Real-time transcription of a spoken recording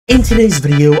In today's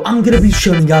video, I'm going to be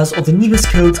showing you guys all the newest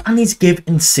codes and these give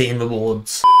insane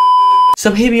rewards.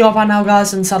 So here we are right now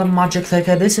guys inside of Magic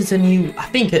Clicker. This is a new, I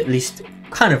think at least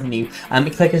kind of new,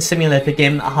 clicker simulator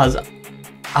game that has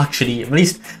actually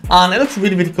released. And it looks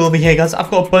really cool over here guys.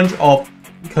 I've got a bunch of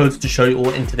codes to show you all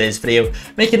in today's video,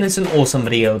 making this an awesome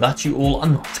video that you all are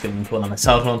not going to on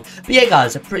myself on. But yeah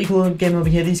guys, a pretty cool game over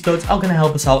here. These codes are going to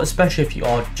help us out, especially if you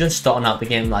are just starting out the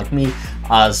game like me,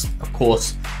 as of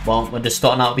course, well, we're just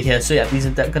starting out over here. So yeah, these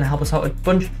are going to help us out a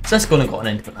bunch, so let's go and get on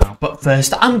into it now. But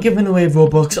first, I'm giving away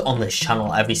Robux on this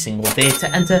channel every single day.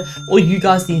 To enter, all you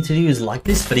guys need to do is like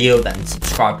this video, then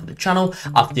subscribe to the channel.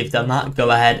 After you've done that,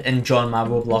 go ahead and join my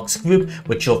Roblox group,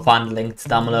 which you'll find linked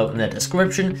down below in the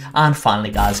description. And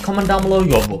finally guys, comment down below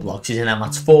your Roblox username.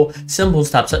 That's 4 simple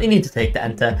steps that you need to take to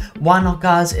enter. Why not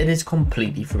guys? It is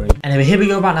completely free. Anyway, here we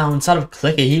go right now inside of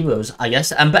Clicker Heroes, I guess.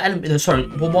 Sorry,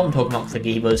 what I'm talking about, Clicker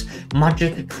Heroes,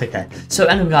 Magic Clicker. So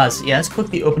anyway guys, yeah, let's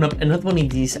quickly open up another one of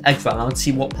these eggs right now and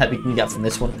see what pet we can get from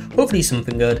this one. Hopefully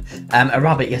something good. A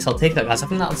rabbit, yes, I'll take that guys. I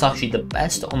think that's actually the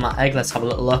best on that egg. Let's have a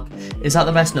little look. Is that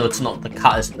the best? No, it's not. The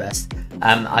cat is the best.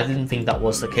 I didn't think that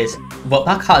was the case, but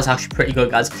that cat is actually pretty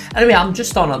good guys. Anyway, I'm just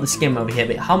starting out this game over here,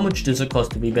 but how much does it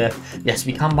cost to rebirth? Yes,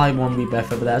 we can buy one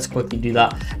rebirth over there. Let's quickly do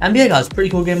that. And yeah guys, pretty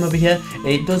cool game over here.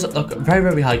 It does look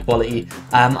very high quality,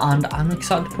 and I'm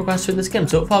excited to progress through this game.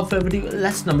 So without further ado,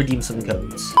 let's now redeem some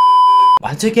codes.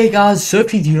 Right, okay guys, so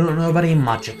if you don't know about a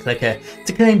Magic Clicker,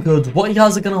 to claim codes, what you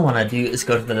guys are going to want to do is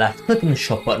go to the left, click on the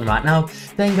shop button right now,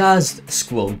 then guys,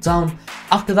 scroll down.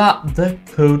 After that, the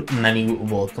code menu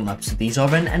will come up. So these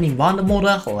are in any random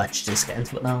order. Let's just get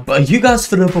into it now. But are you guys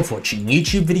fed up of watching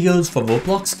YouTube videos for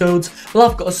Roblox codes? Well,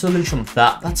 I've got a solution for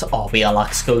that. That's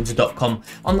rblxcodes.com.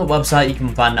 On the website, you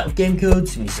can find out game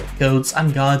codes, music codes,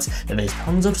 and guides. There is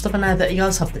tons of stuff in there that you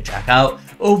guys have to check out.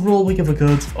 Overall, we give a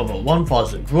code for over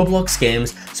 1,000 Roblox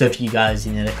games, so if you guys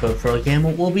need a code for a game,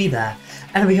 it will be there.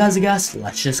 Anyway guys, I guess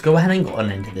let's just go ahead and go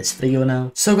on into this video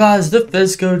now. So guys, the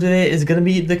first code today is going to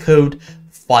be the code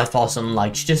 5,000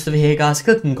 likes. Just over here guys,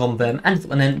 click and confirm, and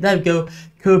then there we go.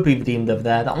 Code be redeemed over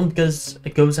there. That one goes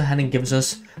ahead and gives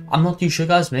us, I'm not too sure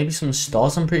guys, maybe some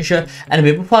stars, I'm pretty sure.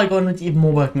 Anyway, before I go into even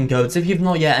more working codes, if you've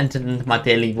not yet entered into my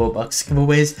daily Robux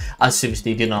giveaways, I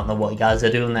seriously do not know what you guys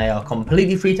are doing. They are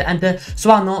completely free to enter,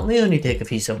 so why not? They only take a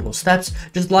few simple steps.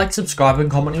 Just like, subscribe, and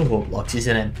comment your Roblox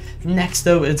username. Next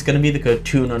though, it's going to be the code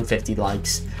 250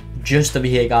 likes. Just over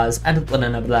here guys, and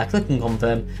then over there, click and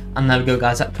confirm, and there we go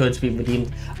guys, that code's been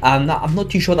redeemed. I'm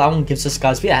not too sure that one gives us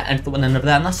guys, but yeah, and then over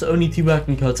there, and that's the only 2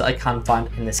 working codes that I can find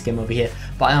in this game over here.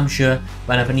 But I am sure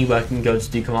whenever new working codes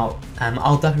do come out,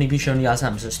 I'll definitely be showing you guys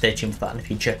them, so stay tuned for that in the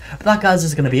future. But that guys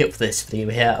is going to be it for this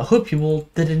video here. I hope you all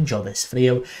did enjoy this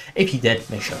video. If you did,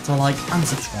 make sure to like and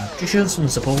subscribe to show some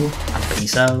support, and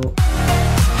peace out.